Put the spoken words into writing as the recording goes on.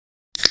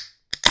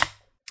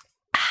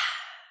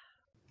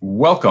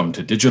Welcome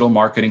to Digital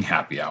Marketing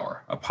Happy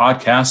Hour, a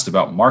podcast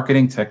about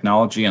marketing,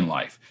 technology, and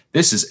life.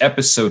 This is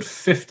episode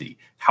 50,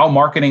 How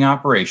Marketing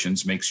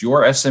Operations Makes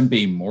Your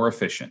SMB More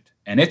Efficient.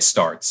 And it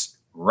starts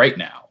right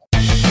now.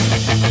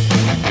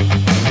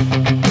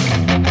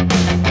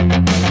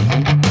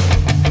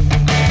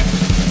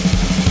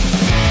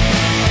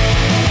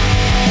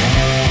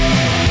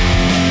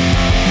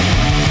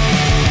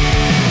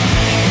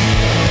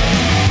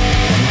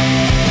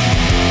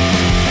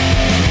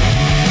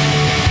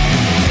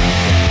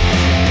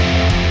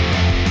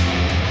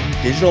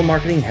 Digital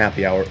Marketing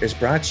Happy Hour is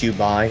brought to you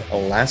by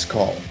Last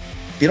Call.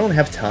 If you don't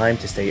have time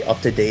to stay up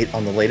to date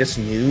on the latest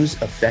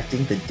news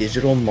affecting the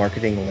digital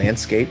marketing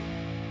landscape,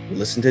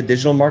 listen to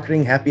Digital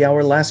Marketing Happy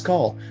Hour Last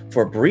Call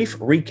for a brief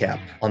recap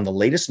on the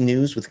latest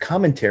news with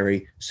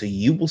commentary so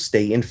you will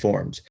stay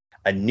informed.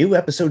 A new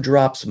episode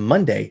drops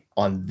Monday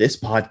on this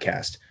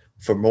podcast.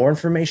 For more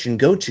information,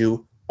 go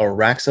to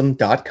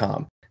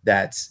araxam.com.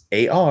 That's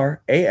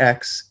ARAXAM.com.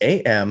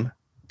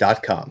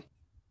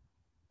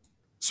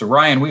 So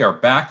Ryan, we are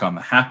back on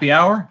the happy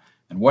hour,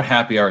 and what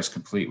happy hour is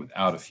complete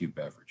without a few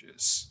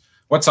beverages?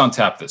 What's on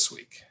tap this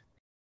week?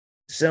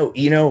 So,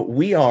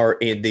 we are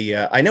in the,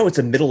 I know it's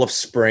the middle of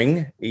spring,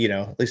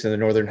 at least in the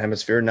Northern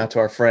Hemisphere, not to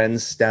our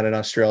friends down in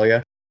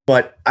Australia,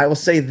 but I will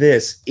say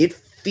this, it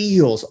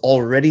feels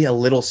already a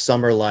little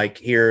summer-like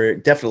here,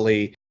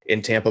 definitely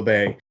in Tampa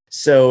Bay.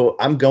 So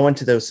I'm going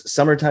to those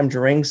summertime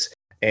drinks,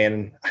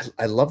 and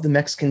I love the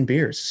Mexican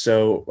beers.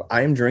 So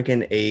I am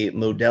drinking a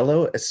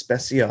Modelo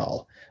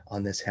Especial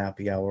on this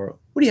happy hour.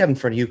 What do you have in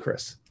front of you,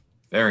 Chris?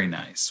 Very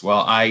nice.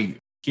 Well, I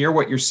hear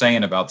what you're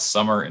saying about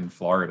summer in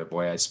Florida.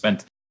 Boy, I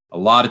spent a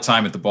lot of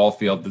time at the ball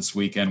field this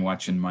weekend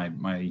watching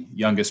my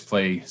youngest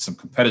play some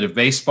competitive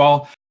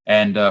baseball.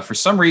 And for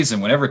some reason,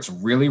 whenever it's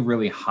really,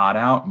 really hot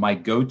out, my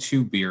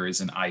go-to beer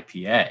is an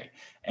IPA.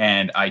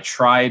 And I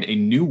tried a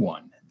new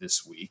one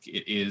this week.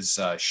 It is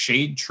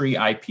Shade Tree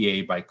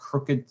IPA by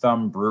Crooked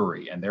Thumb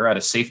Brewery, and they're out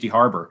of Safety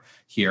Harbor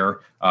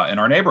here in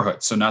our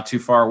neighborhood, so not too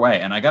far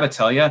away. And I got to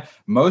tell you,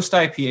 most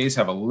IPAs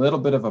have a little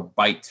bit of a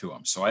bite to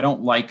them, so I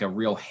don't like a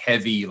real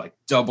heavy, like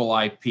double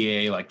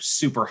IPA, like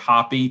super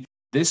hoppy.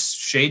 This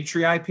Shade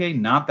Tree IPA,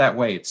 not that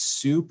way. It's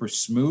super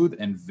smooth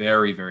and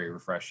very, very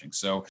refreshing.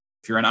 So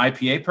if you're an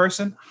IPA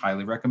person,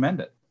 highly recommend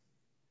it.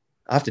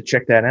 I'll have to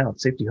check that out.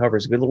 Safety Harbor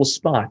is a good little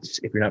spot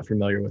if you're not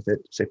familiar with it.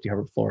 Safety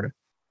Harbor, Florida.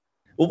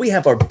 Well, we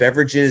have our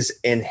beverages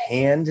in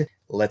hand.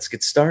 Let's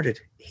get started.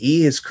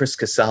 He is Chris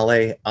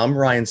Casale. I'm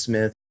Ryan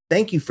Smith.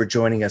 Thank you for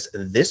joining us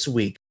this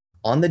week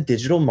on the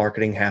Digital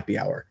Marketing Happy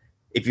Hour.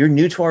 If you're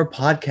new to our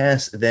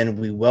podcast, then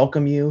we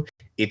welcome you.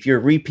 If you're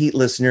a repeat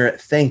listener,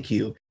 thank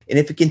you. And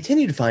if you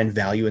continue to find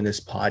value in this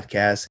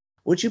podcast,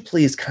 would you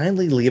please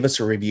kindly leave us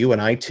a review on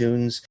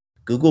iTunes,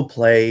 Google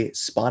Play,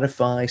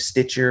 Spotify,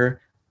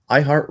 Stitcher,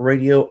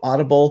 iHeartRadio,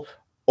 Audible,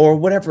 or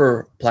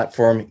whatever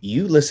platform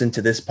you listen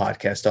to this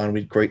podcast on.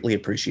 We'd greatly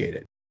appreciate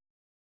it.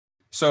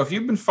 So if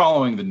you've been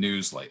following the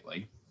news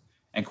lately,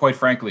 and quite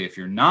frankly, if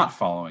you're not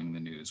following the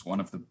news, one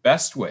of the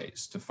best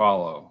ways to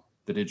follow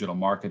the digital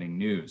marketing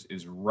news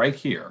is right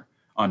here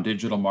on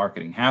Digital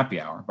Marketing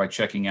Happy Hour by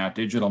checking out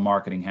Digital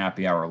Marketing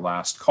Happy Hour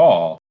Last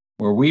Call,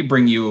 where we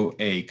bring you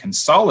a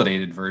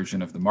consolidated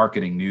version of the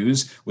marketing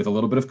news with a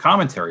little bit of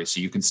commentary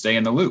so you can stay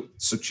in the loop.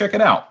 So check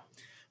it out.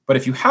 But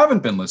if you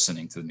haven't been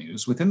listening to the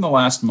news, within the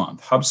last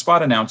month,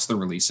 HubSpot announced the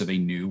release of a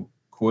new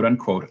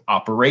quote-unquote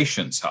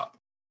Operations Hub.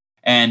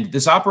 And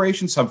this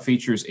Operations Hub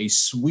features a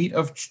suite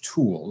of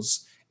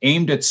tools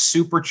aimed at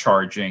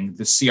supercharging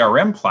the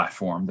CRM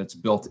platform that's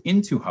built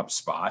into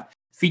HubSpot,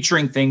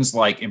 featuring things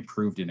like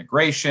improved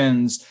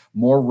integrations,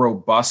 more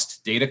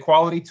robust data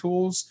quality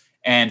tools,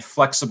 and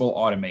flexible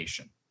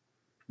automation.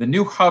 The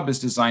new hub is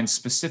designed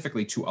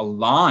specifically to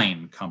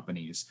align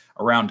companies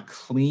around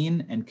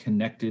clean and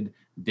connected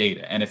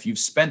data. And if you've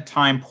spent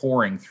time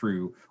pouring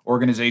through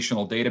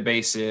organizational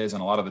databases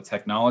and a lot of the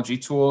technology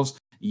tools,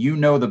 you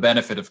know the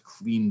benefit of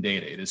clean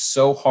data. It is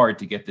so hard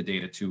to get the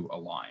data to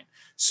align.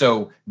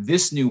 So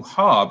this new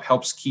hub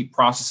helps keep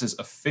processes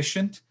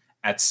efficient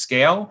at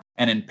scale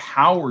and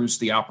empowers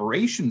the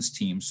operations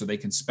team so they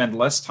can spend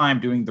less time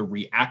doing the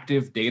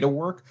reactive data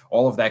work,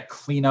 all of that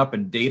cleanup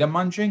and data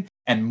munging,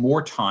 and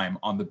more time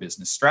on the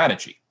business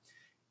strategy.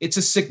 It's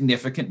a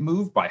significant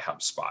move by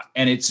HubSpot,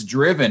 and it's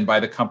driven by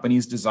the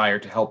company's desire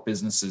to help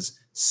businesses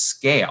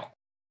scale.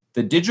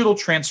 The digital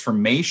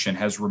transformation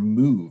has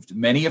removed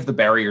many of the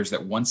barriers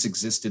that once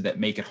existed that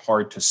make it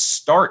hard to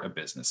start a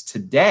business.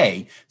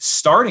 Today,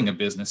 starting a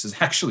business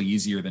is actually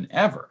easier than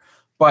ever.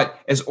 But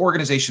as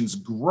organizations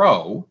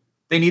grow,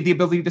 they need the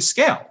ability to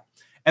scale.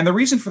 And the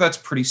reason for that's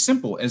pretty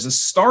simple. As a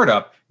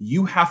startup,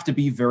 you have to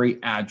be very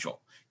agile.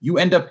 You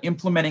end up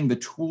implementing the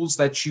tools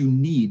that you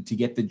need to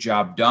get the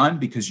job done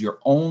because your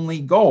only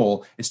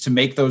goal is to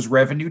make those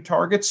revenue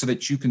targets so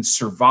that you can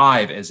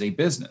survive as a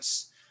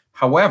business.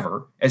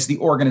 However, as the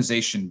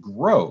organization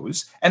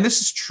grows, and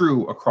this is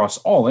true across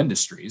all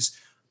industries,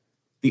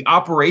 the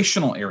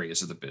operational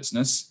areas of the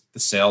business, the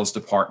sales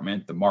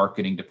department, the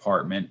marketing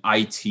department,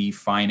 IT,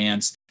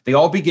 finance, they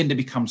all begin to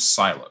become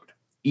siloed.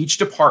 Each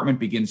department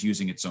begins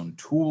using its own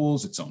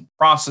tools, its own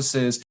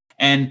processes,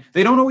 and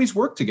they don't always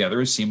work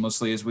together as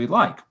seamlessly as we'd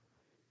like.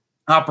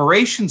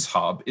 Operations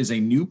Hub is a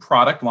new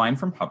product line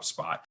from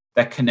HubSpot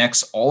that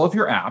connects all of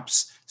your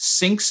apps,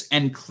 syncs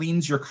and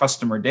cleans your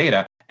customer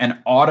data, and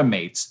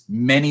automates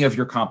many of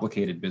your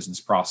complicated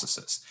business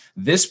processes.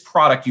 This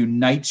product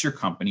unites your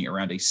company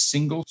around a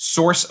single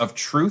source of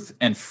truth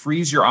and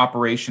frees your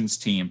operations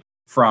team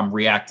from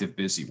reactive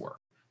busy work.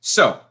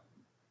 So,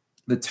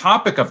 the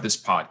topic of this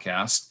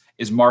podcast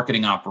is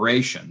marketing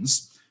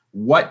operations.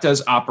 What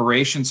does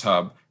Operations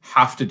Hub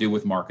have to do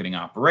with marketing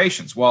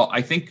operations? Well,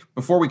 I think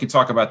before we can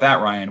talk about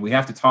that, Ryan, we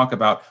have to talk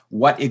about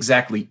what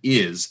exactly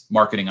is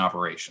marketing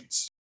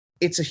operations.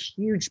 It's a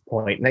huge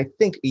point, and I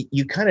think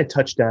you kind of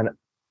touched on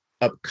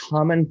a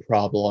common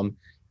problem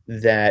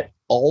that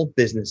all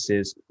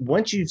businesses,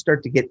 once you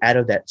start to get out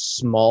of that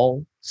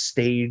small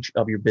stage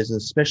of your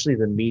business, especially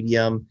the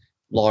medium,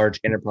 large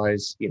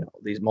enterprise,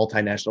 these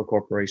multinational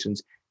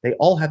corporations, they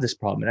all have this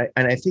problem.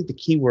 And I think the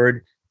key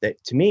word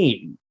that to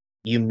me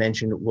you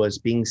mentioned was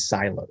being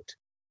siloed.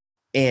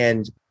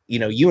 And,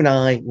 you and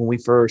I, when we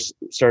first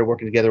started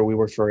working together, we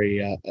worked for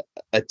a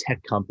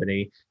tech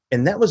company.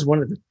 And that was one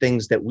of the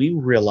things that we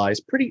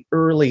realized pretty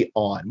early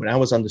on when I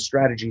was on the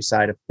strategy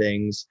side of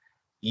things.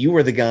 You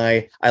were the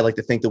guy, I like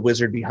to think, the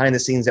wizard behind the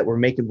scenes that were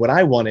making what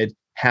I wanted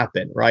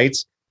happen, right?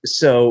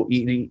 So,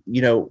 it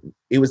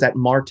was that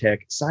MarTech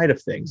side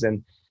of things.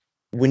 And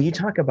when you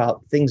talk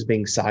about things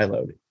being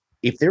siloed,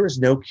 if there is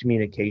no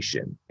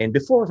communication, and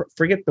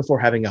forget before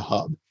having a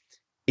hub,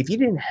 if you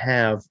didn't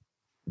have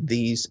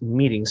these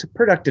meetings,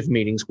 productive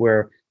meetings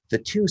where the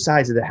two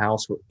sides of the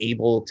house were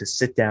able to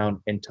sit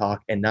down and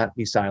talk and not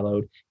be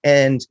siloed,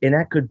 and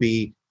that could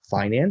be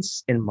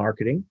finance and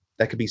marketing,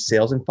 that could be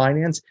sales and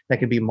finance, that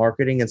could be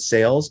marketing and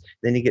sales,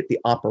 then you get the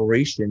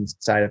operations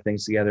side of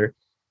things together.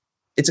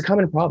 It's a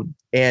common problem.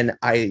 And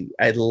I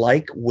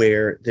like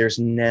where there's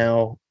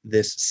now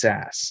this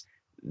SaaS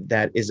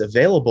that is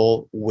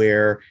available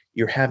where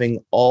you're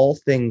having all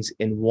things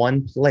in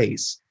one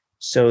place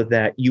so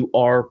that you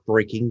are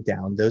breaking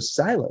down those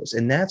silos.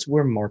 And that's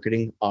where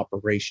marketing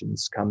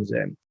operations comes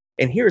in.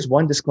 And here's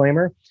one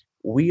disclaimer.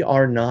 We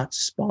are not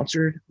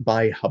sponsored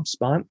by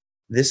HubSpot.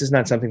 This is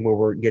not something where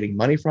we're getting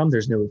money from.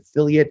 There's no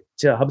affiliate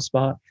to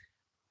HubSpot.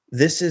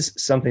 This is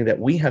something that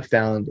we have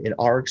found in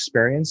our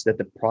experience that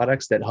the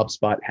products that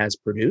HubSpot has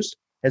produced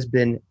has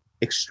been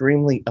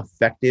extremely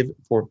effective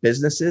for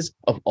businesses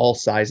of all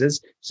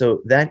sizes.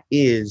 So that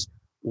is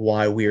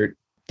why we're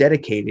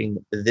dedicating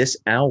this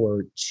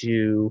hour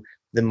to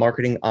the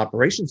Marketing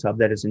Operations Hub.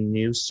 That is a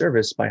new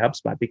service by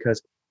HubSpot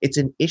because it's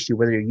an issue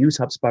whether you use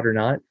HubSpot or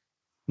not.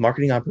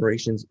 Marketing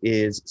operations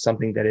is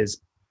something that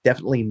is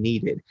definitely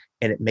needed,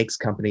 and it makes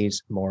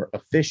companies more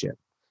efficient.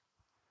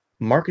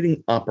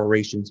 Marketing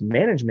operations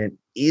management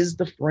is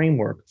the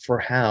framework for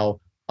how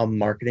a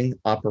marketing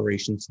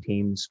operations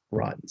team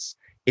runs.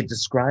 It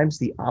describes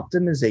the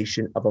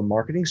optimization of a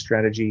marketing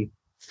strategy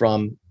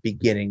from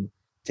beginning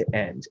to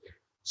end.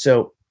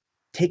 So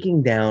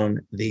taking down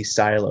these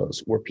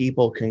silos where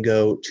people can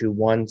go to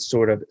one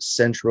sort of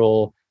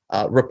central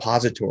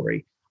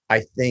repository,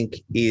 I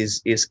think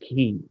is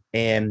key.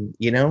 And,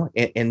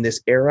 in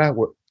this era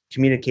where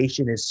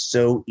communication is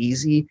so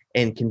easy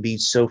and can be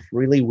so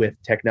freely with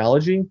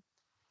technology,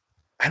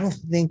 I don't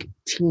think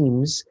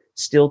teams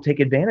still take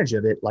advantage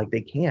of it like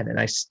they can. And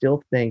I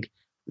still think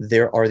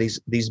there are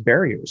these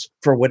barriers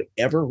for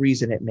whatever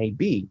reason it may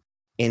be.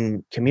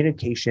 In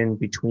communication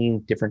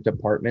between different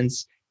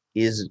departments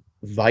is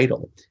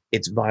vital.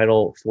 It's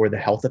vital for the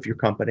health of your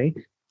company.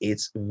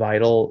 It's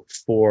vital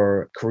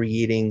for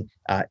creating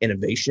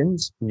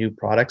innovations, new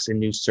products and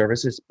new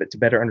services, but to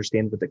better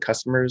understand what the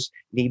customer's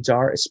needs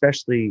are,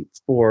 especially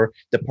for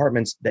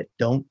departments that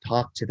don't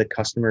talk to the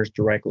customers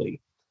directly,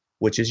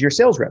 which is your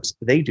sales reps.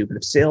 They do. But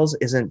if sales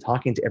isn't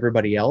talking to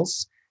everybody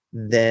else,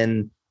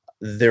 then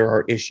there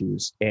are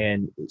issues.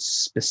 And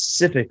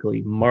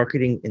specifically,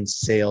 marketing and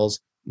sales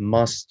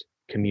must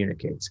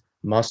communicate,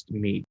 must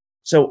meet.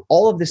 So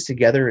all of this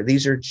together,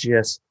 these are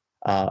just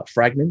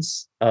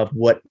fragments of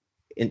what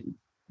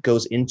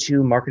goes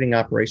into marketing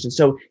operations.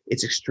 So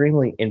it's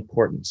extremely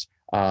important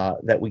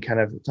that we kind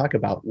of talk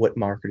about what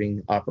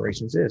marketing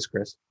operations is,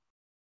 Chris.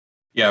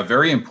 Yeah,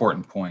 very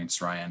important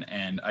points, Ryan.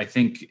 And I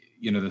think,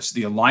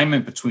 the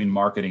alignment between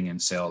marketing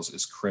and sales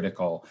is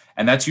critical.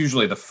 And that's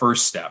usually the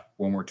first step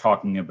when we're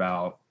talking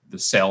about the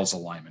sales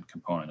alignment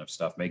component of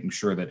stuff, making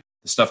sure that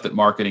the stuff that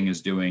marketing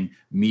is doing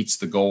meets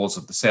the goals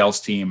of the sales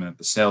team and that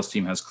the sales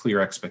team has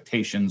clear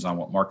expectations on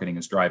what marketing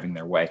is driving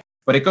their way.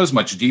 But it goes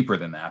much deeper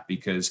than that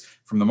because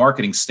from the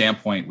marketing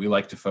standpoint, we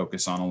like to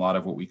focus on a lot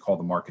of what we call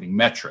the marketing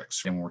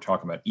metrics. And when we're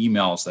talking about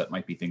emails, that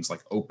might be things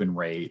like open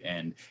rate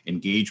and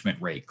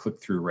engagement rate,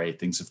 click-through rate,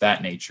 things of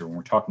that nature. When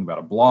we're talking about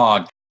a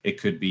blog, it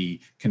could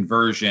be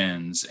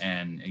conversions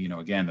and,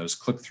 again, those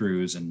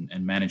click-throughs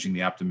and managing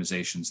the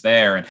optimizations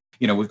there. And,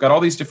 we've got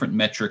all these different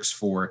metrics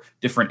for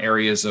different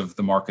areas of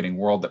the marketing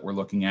world that we're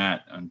looking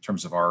at in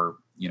terms of our,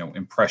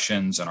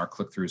 impressions and our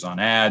click-throughs on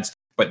ads.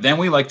 But then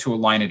we like to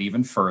align it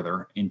even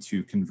further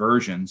into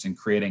conversions and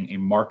creating a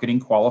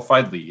marketing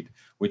qualified lead,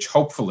 which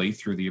hopefully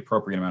through the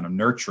appropriate amount of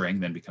nurturing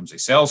then becomes a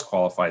sales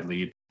qualified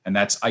lead. And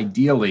that's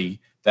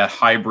ideally that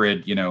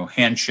hybrid,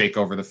 handshake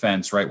over the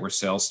fence, right? Where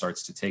sales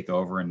starts to take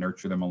over and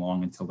nurture them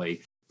along until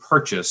they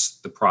purchase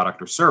the product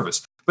or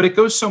service. But it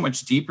goes so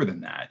much deeper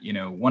than that.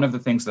 One of the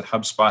things that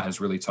HubSpot has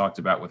really talked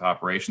about with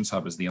Operations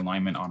Hub is the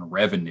alignment on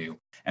revenue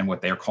and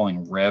what they're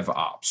calling rev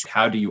ops.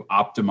 How do you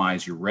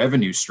optimize your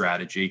revenue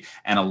strategy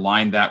and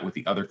align that with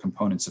the other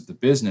components of the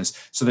business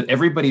so that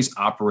everybody's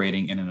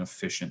operating in an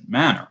efficient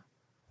manner?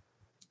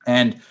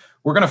 And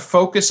we're going to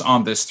focus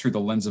on this through the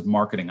lens of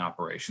marketing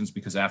operations,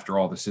 because after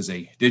all, this is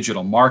a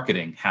digital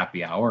marketing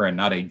happy hour and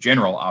not a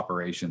general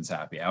operations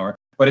happy hour.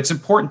 But it's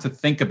important to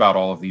think about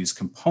all of these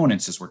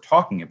components as we're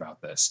talking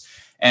about this.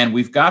 And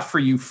we've got for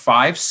you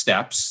 5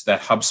 steps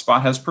that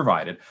HubSpot has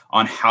provided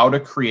on how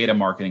to create a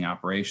marketing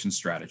operations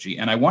strategy.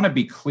 And I want to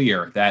be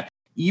clear that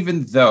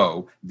even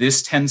though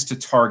this tends to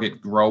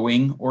target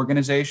growing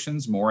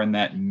organizations more in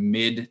that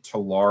mid to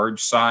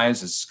large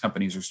size as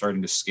companies are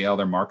starting to scale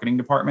their marketing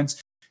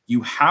departments, you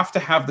have to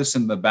have this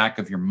in the back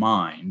of your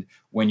mind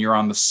when you're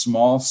on the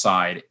small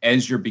side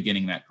as you're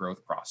beginning that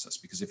growth process.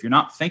 Because if you're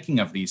not thinking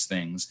of these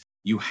things,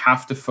 you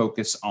have to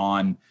focus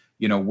on,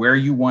 where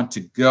you want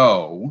to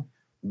go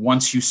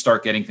once you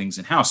start getting things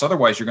in-house.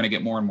 Otherwise, you're going to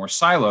get more and more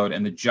siloed,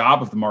 and the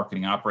job of the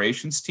marketing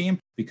operations team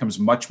becomes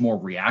much more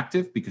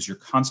reactive because you're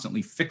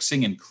constantly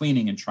fixing and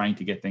cleaning and trying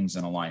to get things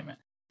in alignment.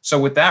 So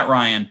with that,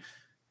 Ryan,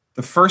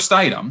 the first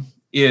item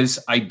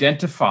is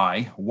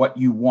identify what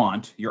you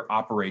want your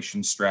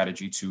operations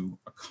strategy to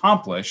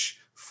accomplish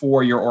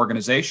for your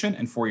organization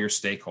and for your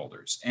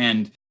stakeholders.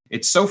 And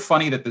it's so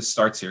funny that this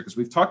starts here because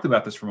we've talked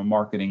about this from a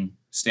marketing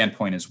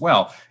standpoint as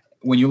well.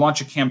 When you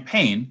launch a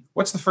campaign,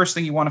 what's the first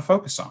thing you want to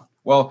focus on?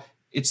 Well,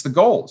 it's the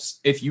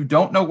goals. If you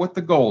don't know what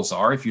the goals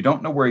are, if you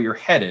don't know where you're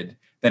headed,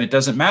 then it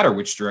doesn't matter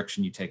which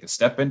direction you take a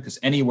step in, because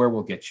anywhere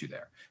will get you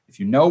there. If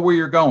you know where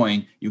you're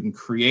going, you can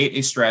create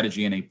a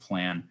strategy and a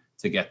plan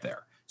to get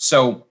there.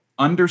 So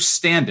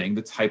understanding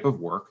the type of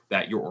work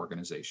that your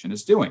organization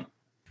is doing.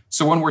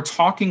 So when we're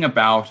talking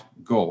about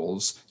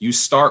goals, you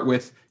start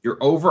with your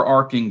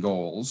overarching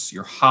goals,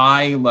 your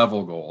high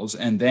level goals,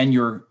 and then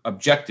your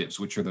objectives,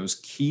 which are those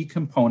key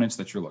components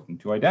that you're looking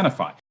to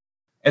identify.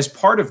 As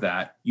part of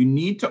that, you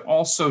need to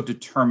also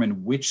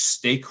determine which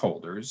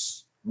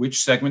stakeholders,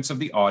 which segments of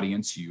the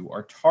audience you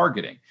are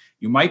targeting.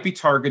 You might be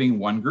targeting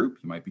one group,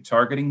 you might be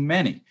targeting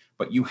many,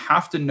 but you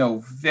have to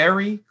know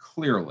very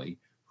clearly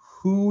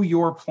who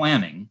you're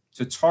planning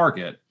to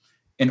target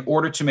in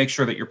order to make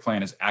sure that your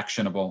plan is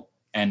actionable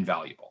and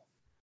valuable.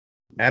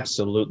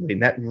 Absolutely.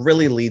 And that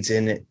really leads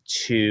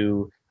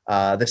into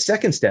the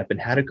second step in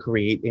how to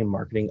create a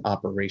marketing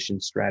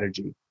operations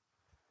strategy.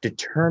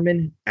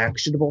 Determine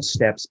actionable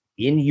steps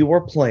in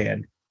your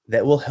plan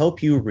that will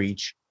help you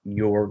reach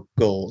your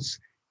goals.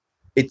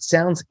 It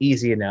sounds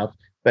easy enough,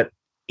 but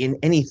in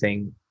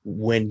anything,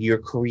 when you're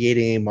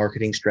creating a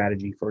marketing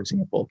strategy, for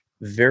example,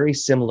 very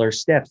similar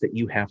steps that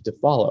you have to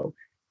follow.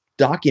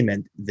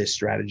 Document this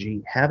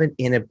strategy, have it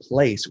in a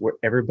place where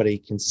everybody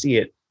can see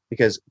it,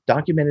 because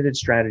documented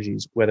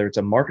strategies, whether it's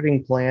a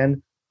marketing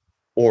plan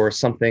or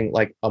something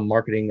like a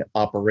marketing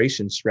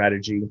operations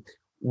strategy,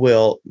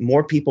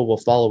 more people will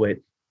follow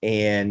it,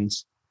 and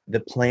the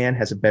plan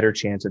has a better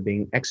chance of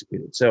being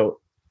executed. So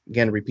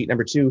again, repeat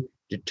number 2,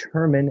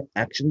 determine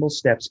actionable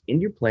steps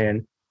in your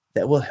plan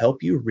that will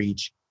help you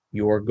reach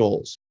your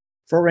goals.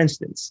 For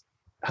instance,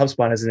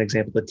 HubSpot as an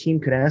example, the team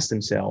could ask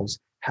themselves,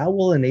 how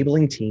will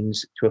enabling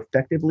teams to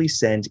effectively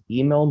send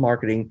email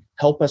marketing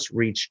help us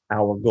reach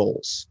our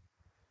goals?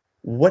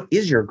 What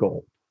is your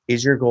goal?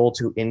 Is your goal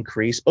to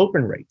increase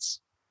open rates?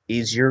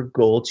 Is your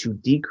goal to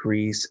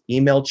decrease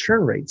email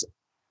churn rates,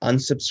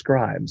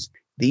 unsubscribes?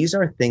 These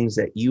are things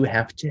that you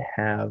have to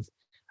have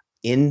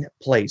in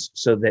place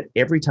so that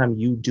every time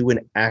you do an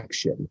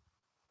action,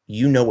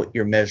 you know what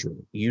you're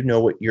measuring, you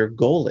know what your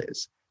goal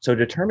is. So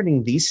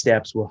determining these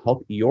steps will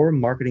help your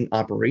marketing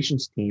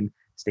operations team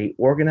stay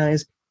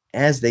organized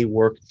as they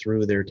work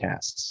through their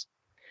tasks.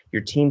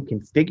 Your team can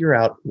figure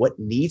out what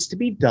needs to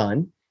be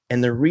done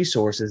and the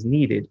resources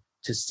needed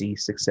to see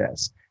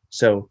success.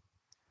 So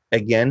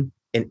again,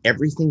 in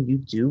everything you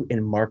do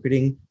in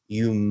marketing,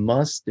 you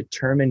must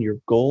determine your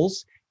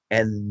goals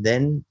and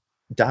then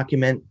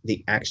document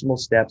the actionable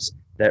steps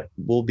that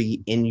will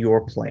be in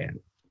your plan.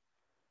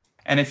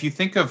 And if you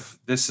think of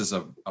this as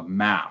a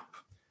map,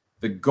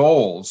 the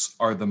goals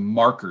are the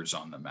markers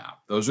on the map.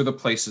 Those are the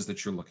places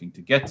that you're looking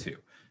to get to.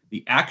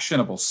 The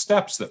actionable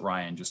steps that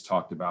Ryan just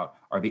talked about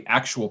are the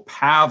actual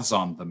paths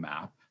on the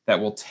map that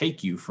will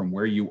take you from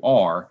where you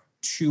are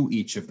to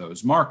each of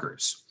those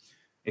markers.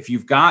 If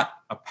you've got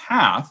a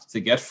path to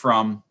get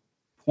from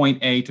point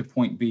A to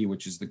point B,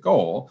 which is the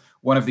goal,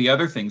 one of the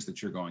other things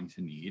that you're going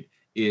to need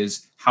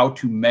is how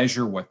to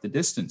measure what the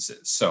distance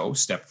is. So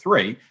step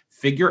 3,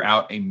 figure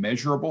out a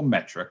measurable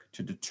metric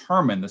to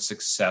determine the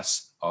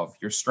success of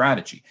your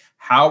strategy.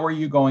 How are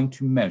you going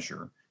to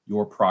measure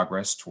your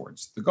progress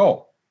towards the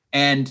goal?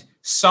 And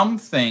some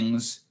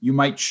things you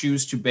might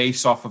choose to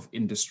base off of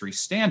industry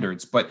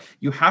standards, but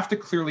you have to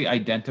clearly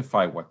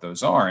identify what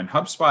those are. And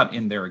HubSpot,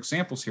 in their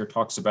examples here,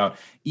 talks about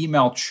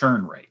email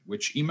churn rate,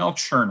 which email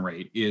churn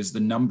rate is the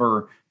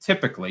number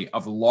typically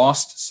of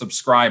lost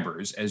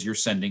subscribers as you're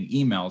sending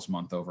emails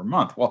month over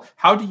month. Well,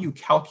 how do you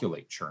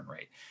calculate churn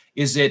rate?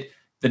 Is it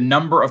the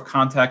number of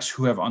contacts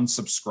who have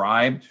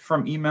unsubscribed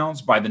from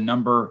emails by the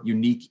number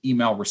unique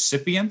email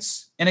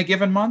recipients in a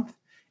given month?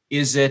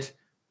 Is it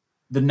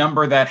the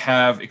number that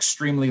have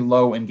extremely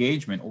low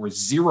engagement or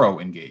zero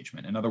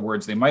engagement? In other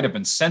words, they might have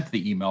been sent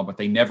the email, but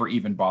they never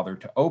even bothered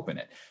to open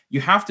it.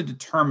 You have to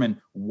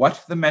determine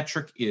what the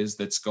metric is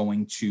that's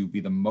going to be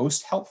the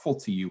most helpful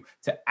to you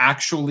to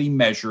actually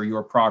measure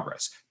your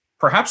progress.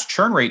 Perhaps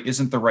churn rate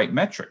isn't the right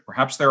metric.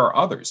 Perhaps there are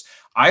others.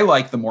 I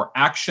like the more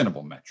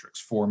actionable metrics.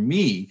 For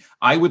me,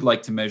 I would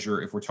like to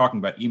measure, if we're talking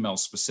about emails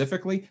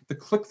specifically, the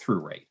click-through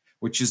rate,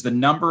 which is the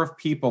number of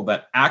people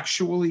that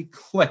actually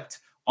clicked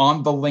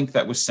on the link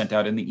that was sent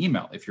out in the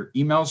email. If your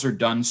emails are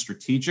done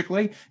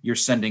strategically, you're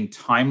sending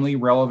timely,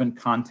 relevant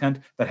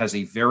content that has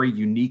a very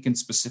unique and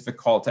specific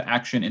call to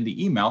action in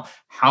the email,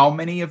 how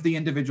many of the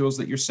individuals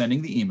that you're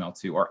sending the email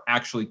to are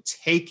actually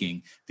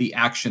taking the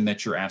action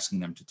that you're asking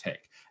them to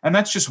take? And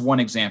that's just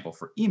one example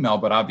for email,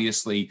 but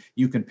obviously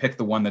you can pick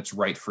the one that's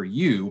right for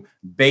you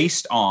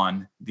based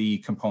on the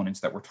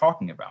components that we're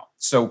talking about.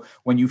 So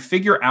when you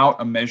figure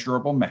out a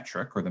measurable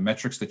metric or the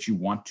metrics that you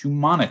want to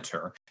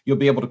monitor, you'll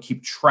be able to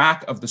keep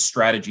track of the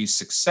strategy's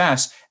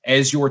success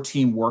as your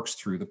team works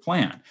through the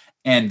plan.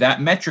 And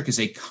that metric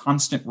is a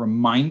constant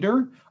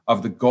reminder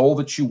of the goal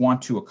that you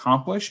want to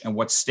accomplish and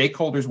what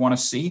stakeholders want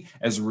to see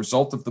as a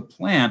result of the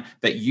plan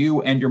that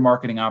you and your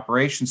marketing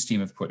operations team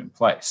have put in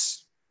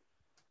place.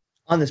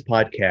 On this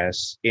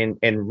podcast,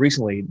 and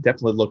recently,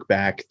 definitely look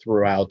back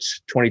throughout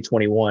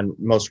 2021,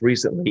 most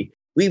recently,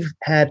 we've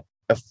had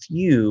a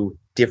few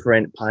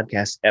different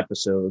podcast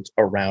episodes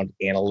around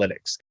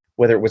analytics,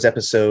 whether it was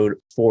episode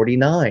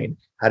 49,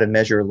 how to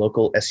measure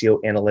local SEO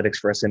analytics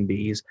for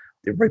SMBs.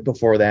 Right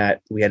before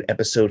that, we had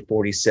episode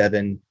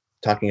 47,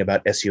 talking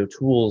about SEO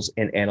tools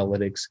and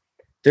analytics.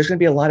 There's going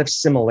to be a lot of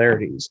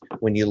similarities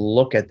when you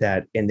look at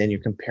that, and then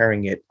you're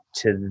comparing it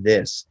to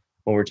this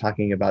when we're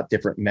talking about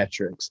different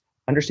metrics.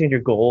 Understand your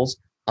goals,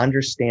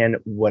 understand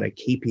what a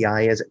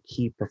KPI is, a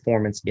key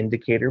performance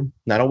indicator,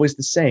 not always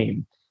the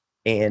same.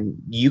 And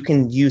you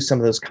can use some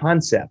of those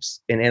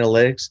concepts in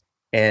analytics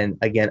and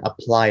again,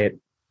 apply it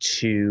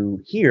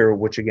to here,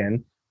 which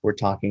again, we're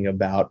talking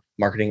about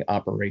marketing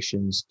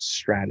operations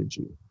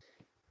strategy.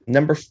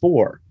 Number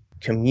 4,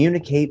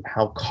 communicate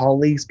how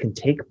colleagues can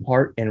take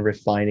part in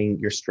refining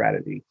your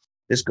strategy.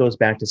 This goes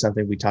back to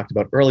something we talked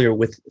about earlier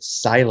with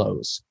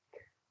silos.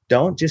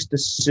 Don't just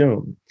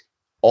assume.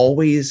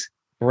 Always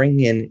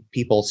bring in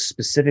people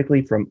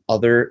specifically from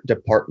other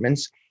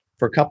departments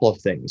for a couple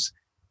of things.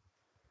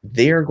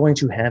 They're going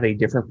to have a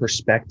different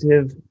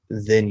perspective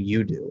than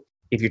you do.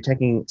 If you're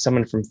taking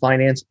someone from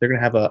finance, they're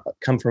going to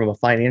come from a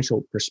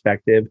financial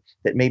perspective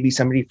that maybe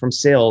somebody from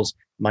sales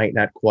might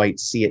not quite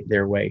see it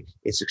their way.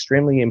 It's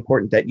extremely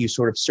important that you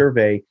sort of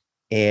survey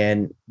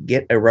and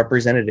get a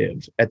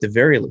representative at the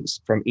very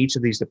least from each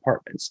of these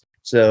departments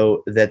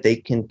so that they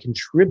can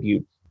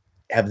contribute,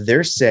 have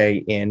their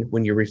say in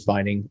when you're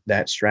refining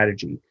that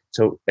strategy.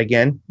 So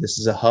again, this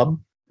is a hub.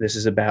 This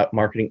is about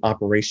marketing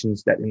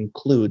operations that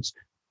includes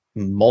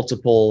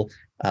multiple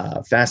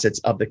facets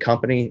of the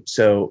company.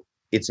 So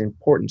it's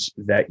important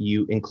that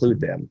you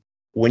include them.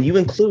 When you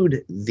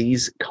include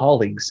these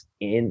colleagues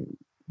in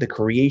the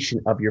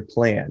creation of your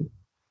plan,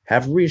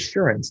 have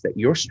reassurance that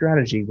your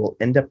strategy will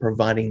end up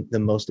providing the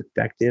most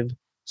effective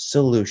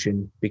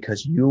solution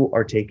because you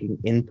are taking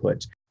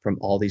input from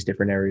all these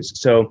different areas.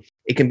 So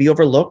it can be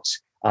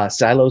overlooked.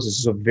 Silos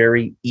is a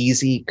very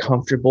easy,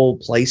 comfortable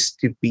place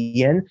to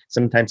be in.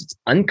 Sometimes it's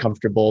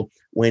uncomfortable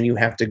when you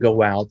have to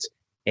go out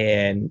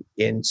and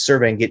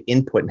survey and get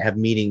input and have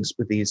meetings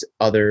with these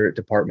other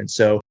departments.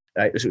 So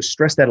I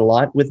stress that a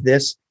lot with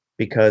this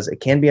because it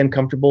can be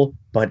uncomfortable,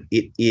 but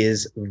it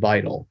is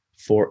vital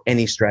for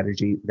any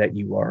strategy that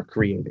you are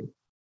creating.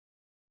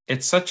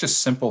 It's such a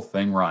simple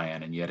thing,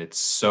 Ryan, and yet it's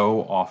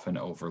so often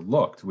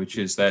overlooked, which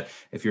is that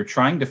if you're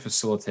trying to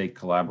facilitate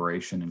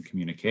collaboration and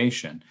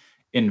communication,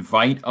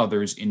 invite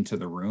others into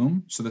the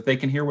room so that they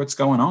can hear what's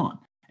going on.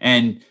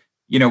 And,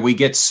 we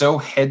get so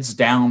heads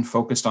down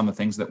focused on the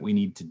things that we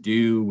need to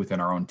do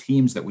within our own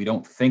teams that we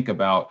don't think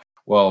about,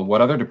 well,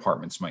 what other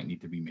departments might need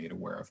to be made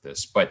aware of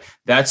this. But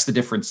that's the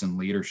difference in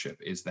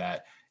leadership, is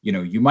that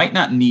you might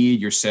not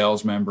need your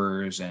sales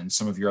members and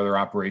some of your other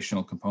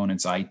operational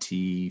components,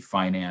 IT,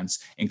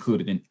 finance,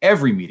 included in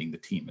every meeting the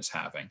team is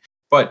having.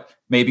 But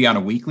maybe on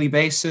a weekly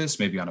basis,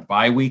 maybe on a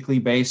bi-weekly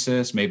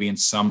basis, maybe in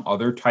some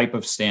other type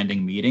of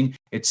standing meeting,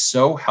 it's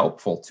so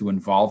helpful to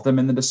involve them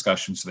in the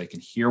discussion so they can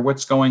hear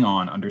what's going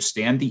on,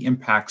 understand the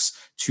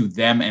impacts to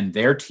them and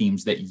their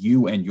teams that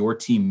you and your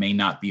team may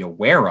not be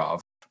aware of,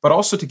 but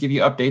also to give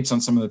you updates on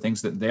some of the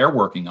things that they're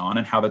working on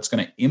and how that's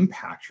going to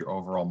impact your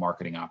overall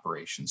marketing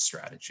operations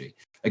strategy.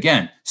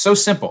 Again, so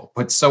simple,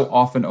 but so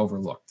often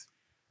overlooked.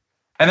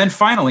 And then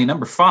finally,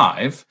 number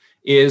 5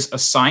 is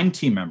assign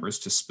team members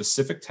to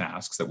specific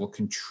tasks that will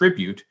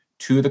contribute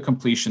to the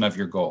completion of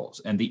your goals.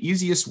 And the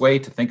easiest way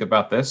to think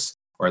about this,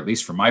 or at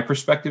least from my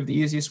perspective, the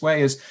easiest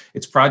way is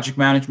it's Project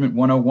Management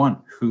 101.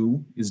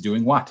 Who is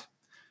doing what?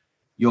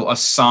 You'll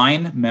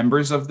assign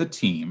members of the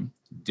team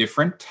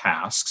different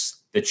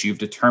tasks that you've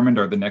determined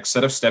are the next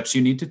set of steps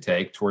you need to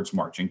take towards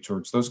marching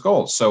towards those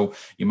goals. So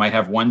you might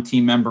have one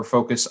team member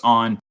focus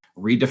on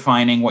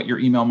redefining what your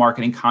email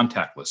marketing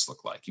contact lists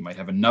look like. You might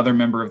have another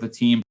member of the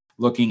team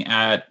looking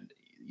at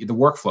the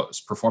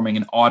workflows, performing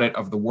an audit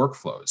of the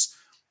workflows.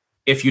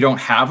 If you don't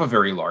have a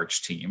very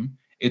large team,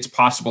 it's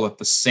possible that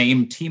the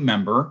same team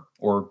member,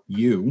 or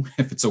you,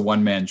 if it's a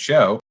one-man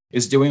show,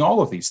 is doing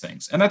all of these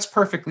things. And that's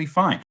perfectly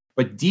fine.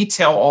 But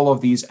detail all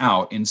of these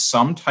out in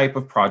some type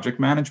of project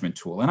management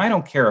tool. And I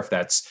don't care if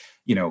that's,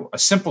 a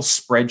simple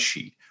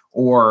spreadsheet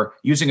or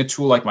using a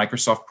tool like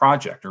Microsoft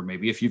Project, or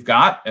maybe if you've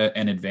got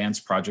an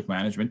advanced project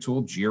management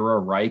tool,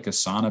 Jira, Rike,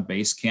 Asana,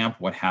 Basecamp,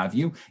 what have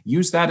you,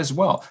 use that as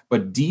well.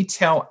 But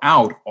detail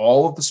out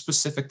all of the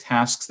specific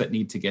tasks that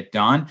need to get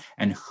done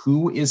and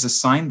who is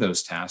assigned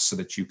those tasks so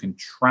that you can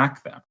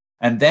track them.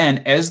 And then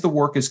as the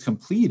work is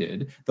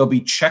completed, they'll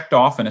be checked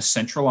off in a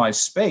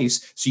centralized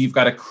space. So you've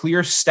got a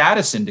clear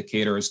status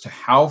indicator as to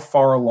how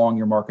far along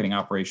your marketing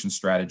operations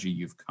strategy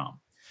you've come.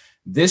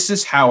 This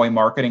is how a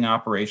marketing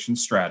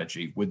operations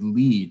strategy would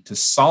lead to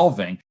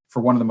solving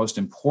for one of the most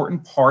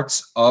important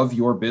parts of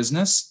your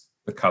business,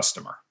 the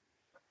customer.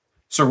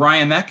 So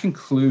Ryan, that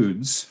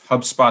concludes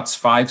HubSpot's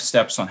 5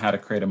 steps on how to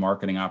create a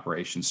marketing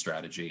operations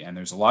strategy. And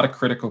there's a lot of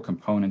critical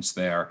components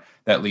there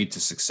that lead to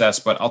success.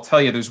 But I'll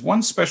tell you, there's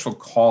one special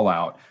call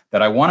out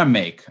that I want to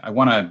make. I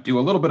want to do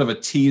a little bit of a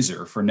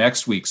teaser for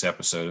next week's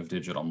episode of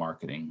Digital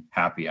Marketing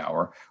Happy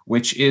Hour,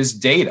 which is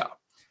data.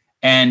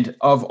 And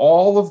of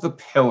all of the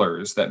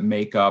pillars that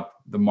make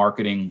up the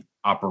marketing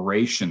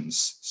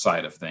operations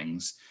side of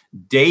things,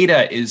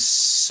 data is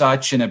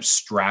such an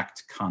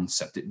abstract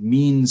concept. It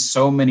means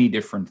so many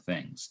different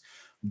things.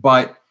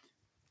 But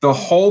the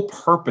whole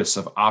purpose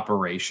of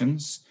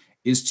operations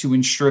is to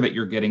ensure that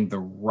you're getting the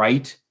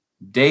right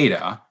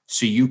data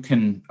so you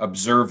can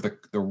observe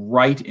the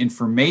right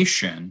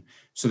information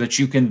so that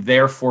you can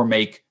therefore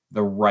make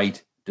the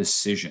right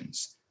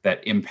decisions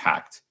that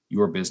impact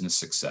your business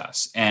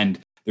success. And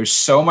there's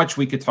so much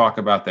we could talk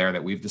about there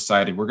that we've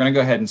decided we're going to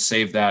go ahead and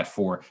save that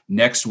for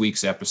next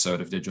week's episode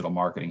of Digital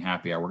Marketing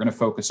Happy Hour. We're going to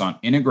focus on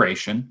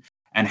integration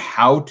and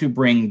how to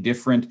bring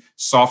different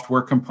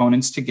software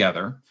components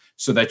together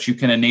so that you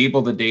can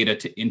enable the data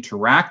to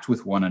interact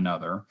with one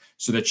another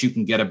so that you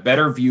can get a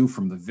better view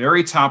from the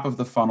very top of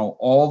the funnel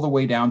all the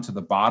way down to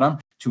the bottom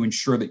to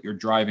ensure that you're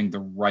driving the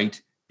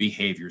right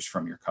behaviors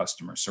from your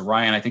customers. So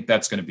Ryan, I think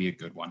that's going to be a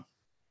good one.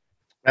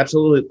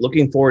 Absolutely.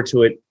 Looking forward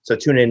to it. So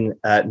tune in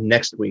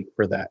next week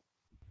for that.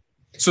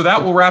 So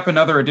that will wrap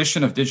another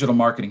edition of Digital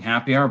Marketing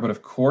Happy Hour. But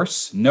of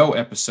course, no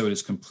episode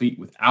is complete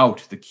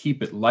without the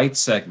Keep It Light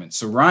segment.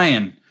 So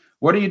Ryan,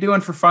 what are you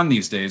doing for fun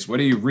these days? What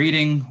are you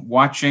reading,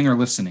 watching, or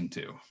listening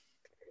to?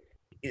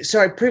 So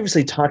I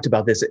previously talked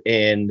about this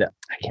in,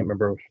 I can't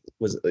remember,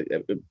 was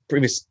a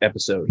previous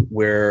episode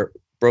where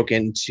broke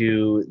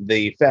into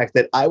the fact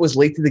that I was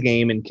late to the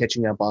game and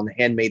catching up on The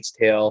Handmaid's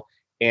Tale.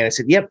 And I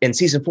said, yep, and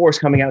season 4 is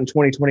coming out in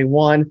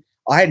 2021.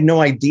 I had no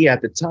idea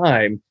at the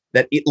time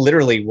that it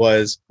literally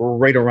was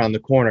right around the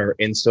corner.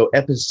 And so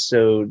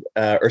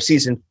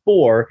season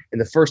 4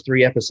 and the first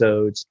 3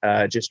 episodes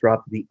just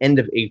dropped at the end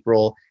of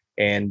April.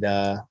 And,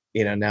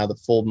 now the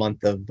full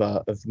month of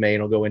May,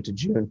 and it'll go into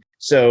June.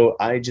 So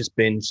I just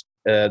binged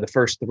the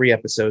first 3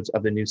 episodes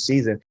of the new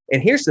season.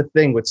 And here's the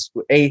thing,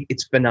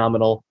 it's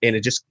phenomenal. And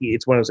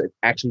it's one of those, it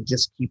actually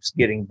just keeps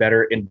getting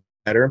better and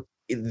better.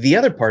 The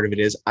other part of it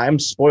is I'm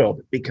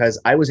spoiled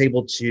because I was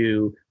able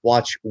to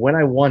watch when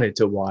I wanted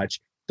to watch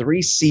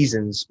 3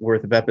 seasons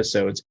worth of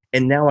episodes.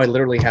 And now I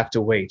literally have to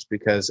wait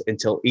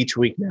until each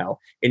week now.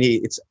 And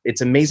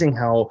it's amazing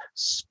how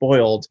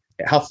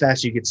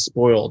fast you get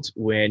spoiled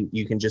when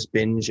you can just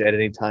binge at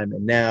any time.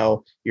 And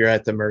now you're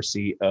at the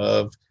mercy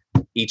of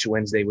each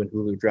Wednesday when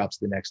Hulu drops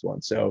the next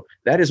one. So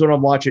that is what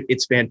I'm watching.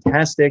 It's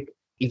fantastic.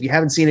 If you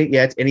haven't seen it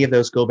yet, any of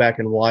those, go back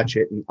and watch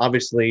it. And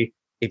obviously,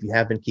 if you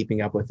have been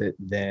keeping up with it,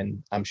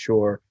 then I'm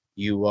sure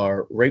you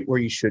are right where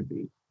you should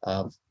be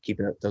of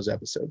keeping up those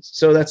episodes.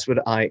 So that's what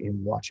I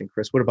am watching.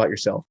 Chris, what about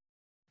yourself?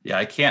 Yeah,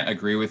 I can't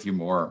agree with you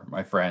more,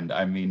 my friend.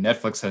 I mean,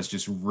 Netflix has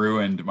just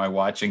ruined my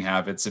watching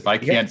habits. If I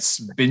can't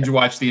binge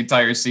watch the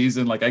entire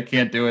season, I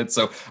can't do it.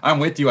 So I'm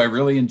with you. I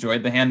really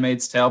enjoyed The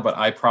Handmaid's Tale, but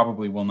I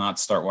probably will not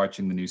start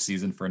watching the new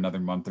season for another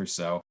month or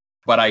so.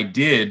 But I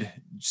did,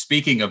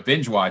 speaking of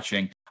binge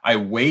watching, I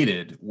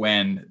waited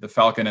when The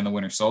Falcon and the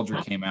Winter Soldier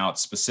came out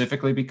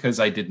specifically because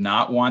I did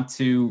not want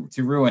to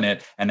ruin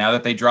it. And now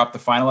that they dropped the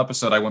final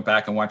episode, I went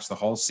back and watched the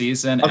whole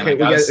season. Okay, I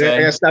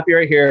gotta stop you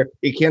right here.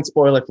 You can't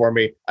spoil it for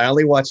me. I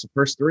only watched the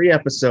first 3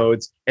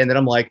 episodes, and then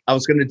I'm like, I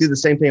was going to do the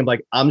same thing. I'm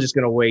like, I'm just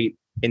going to wait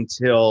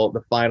until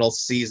the final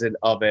season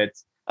of it.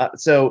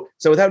 So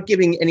without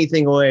giving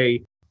anything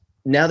away,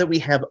 now that we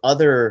have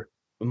other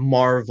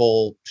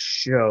Marvel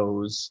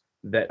shows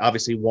that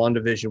obviously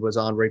WandaVision was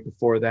on right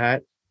before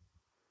that.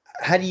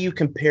 How do you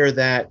compare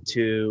that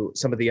to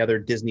some of the other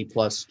Disney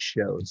Plus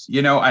shows?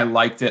 I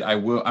liked it.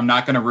 I'm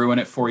not going to ruin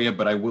it for you,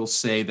 but I will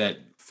say that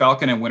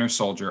Falcon and Winter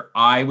Soldier,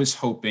 I was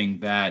hoping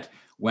that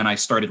when I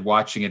started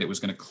watching it, it was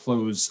going to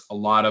close a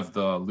lot of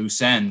the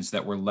loose ends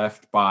that were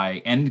left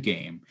by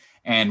Endgame.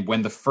 And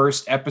when the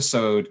first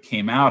episode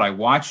came out, I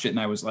watched it and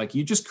I was like,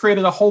 you just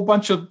created a whole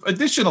bunch of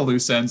additional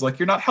loose ends. Like,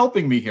 you're not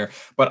helping me here.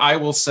 But I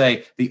will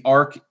say the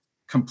arc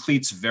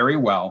completes very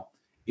well.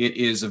 It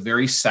is a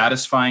very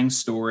satisfying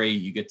story.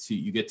 You get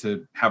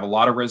to have a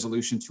lot of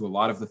resolution to a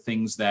lot of the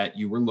things that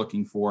you were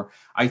looking for.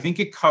 I think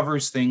it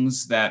covers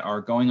things that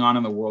are going on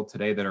in the world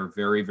today that are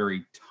very,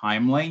 very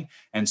timely.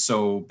 And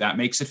so that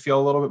makes it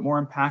feel a little bit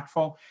more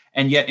impactful.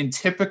 And yet, in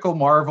typical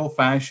Marvel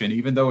fashion,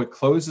 even though it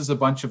closes a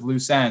bunch of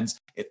loose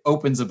ends, it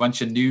opens a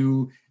bunch of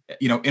new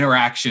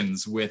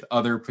interactions with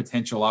other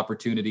potential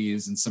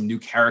opportunities and some new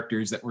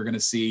characters that we're going to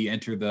see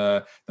enter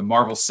the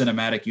Marvel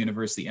Cinematic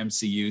Universe, the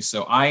MCU.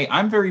 So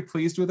I'm very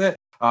pleased with it.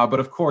 But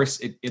of course,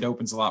 it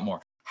opens a lot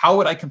more. How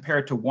would I compare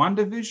it to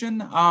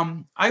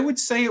WandaVision? I would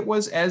say it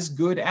was as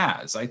good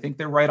as. I think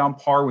they're right on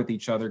par with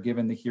each other,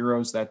 given the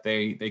heroes that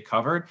they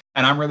covered.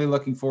 And I'm really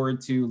looking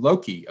forward to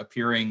Loki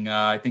appearing.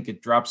 I think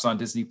it drops on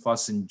Disney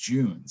Plus in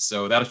June.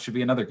 So that should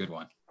be another good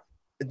one.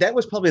 That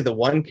was probably the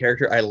one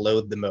character I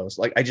loathed the most.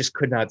 Like, I just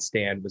could not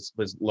stand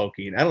was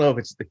Loki. And I don't know if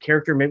it's the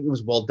character, maybe it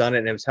was well done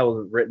and it was how it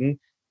was written.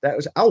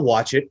 I'll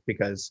watch it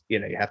because,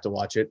 you have to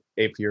watch it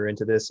if you're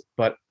into this.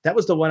 But that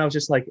was the one I was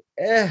just like,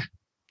 Have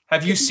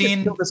you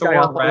seen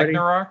Thor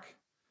Ragnarok?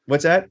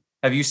 What's that?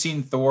 Have you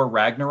seen Thor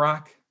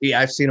Ragnarok? Yeah,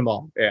 I've seen them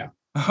all. Yeah.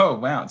 Oh,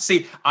 wow.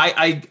 See,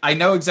 I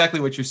know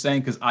exactly what you're saying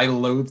because I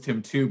loathed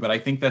him too, but I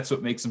think that's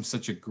what makes him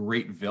such a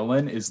great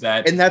villain is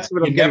that and that's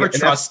what you never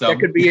trust him.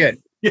 That could be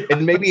it. Yeah.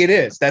 And maybe it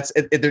is. That's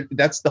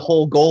the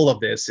whole goal of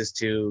this is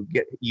to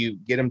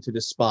get him to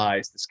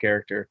despise this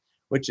character,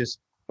 which is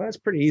it's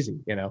pretty easy,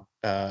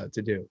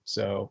 to do.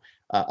 So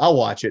I'll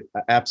watch it.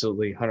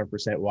 Absolutely,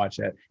 100% watch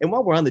that. And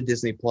while we're on the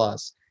Disney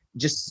Plus,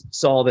 just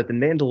saw that The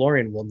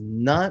Mandalorian will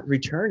not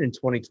return in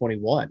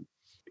 2021.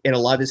 And a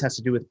lot of this has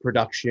to do with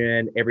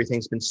production.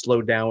 Everything's been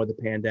slowed down with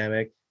the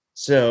pandemic.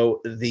 So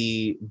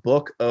the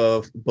book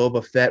of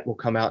Boba Fett will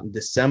come out in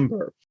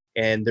December,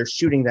 and they're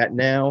shooting that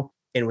now.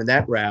 And when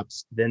that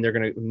wraps, then they're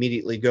going to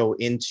immediately go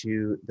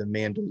into The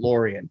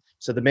Mandalorian.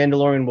 So The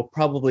Mandalorian will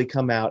probably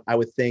come out, I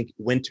would think,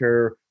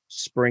 winter,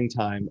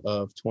 springtime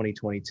of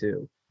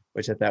 2022,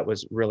 which I thought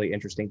was really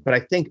interesting. But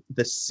I think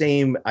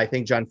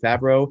Jon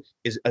Favreau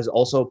is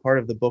also part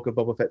of the book of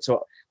Boba Fett.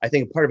 So I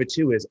think part of it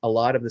too is a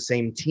lot of the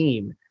same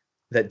team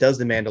that does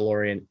The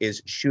Mandalorian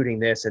is shooting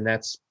this. And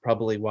that's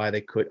probably why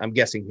I'm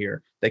guessing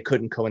here, they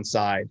couldn't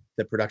coincide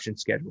the production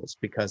schedules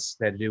because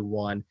they had to do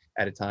one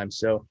at a time.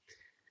 So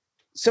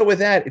with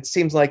that, it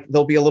seems like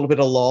there'll be a little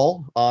bit of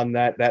lull on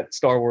that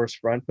Star Wars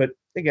front. But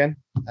again,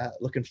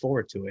 looking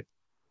forward to it.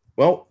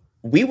 Well,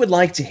 we would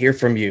like to hear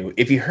from you.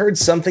 If you heard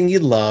something you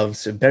loved,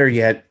 so better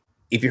yet,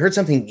 if you heard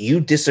something you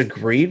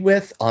disagreed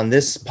with on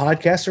this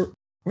podcast or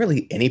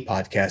really any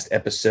podcast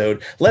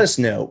episode, let us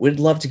know. We'd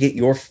love to get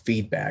your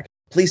feedback.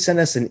 Please send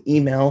us an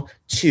email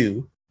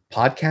to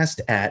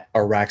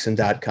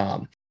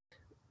podcast@araxam.com.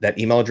 That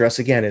email address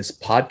again is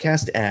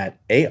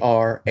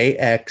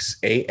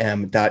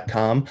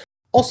podcast@araxam.com.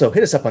 Also,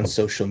 hit us up on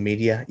social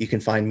media. You can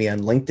find me on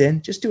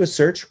LinkedIn. Just do a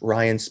search,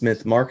 Ryan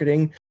Smith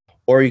Marketing,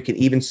 or you can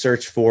even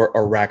search for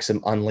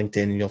Araxam on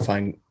LinkedIn, and you'll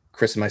find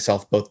Chris and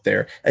myself both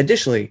there.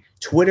 Additionally,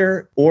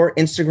 Twitter or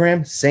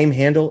Instagram, same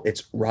handle.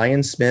 It's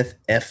Ryan Smith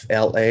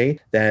FLA.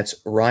 That's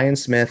Ryan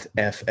Smith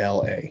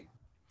FLA.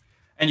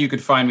 And you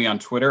could find me on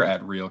Twitter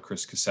at Real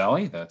Chris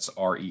Casale. That's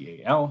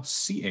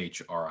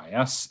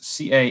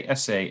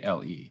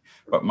RealChrisCasale.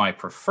 But my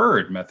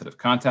preferred method of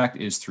contact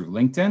is through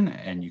LinkedIn,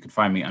 and you can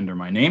find me under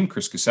my name,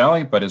 Chris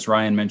Casale. But as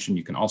Ryan mentioned,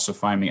 you can also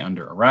find me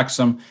under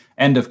Araxam,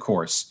 and of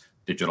course,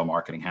 Digital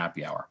Marketing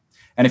Happy Hour.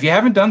 And if you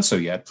haven't done so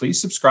yet,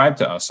 please subscribe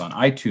to us on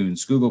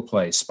iTunes, Google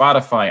Play,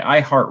 Spotify,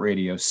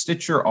 iHeartRadio,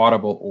 Stitcher,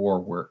 Audible, or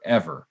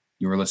wherever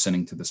you are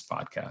listening to this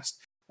podcast.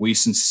 We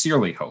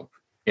sincerely hope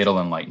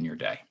it'll enlighten your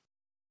day.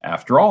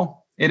 After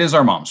all, it is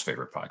our mom's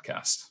favorite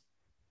podcast.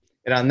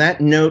 And on that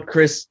note,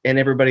 Chris and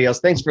everybody else,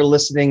 thanks for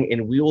listening,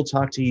 and we will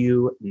talk to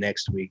you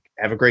next week.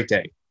 Have a great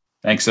day.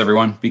 Thanks,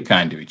 everyone. Be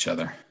kind to each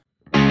other.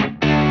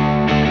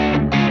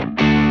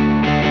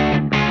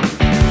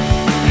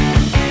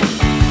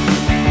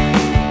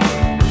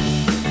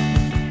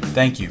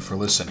 Thank you for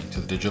listening to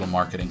the Digital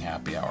Marketing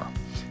Happy Hour.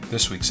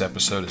 This week's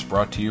episode is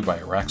brought to you by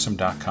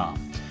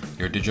Araxam.com,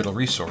 your digital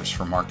resource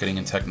for marketing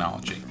and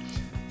technology.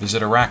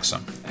 Visit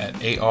Araxam at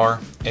araxam.com.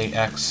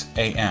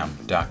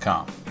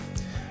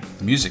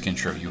 The music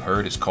intro you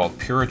heard is called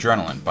Pure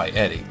Adrenaline by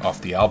Eddie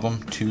off the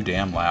album Too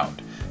Damn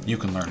Loud. You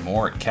can learn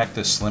more at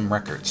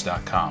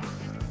cactusslimrecords.com.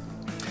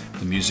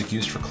 The music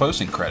used for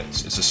closing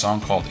credits is a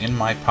song called In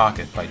My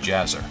Pocket by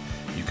Jazzer.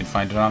 You can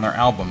find it on their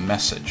album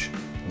Message.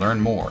 Learn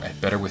more at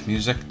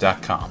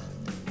betterwithmusic.com.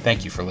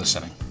 Thank you for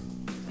listening.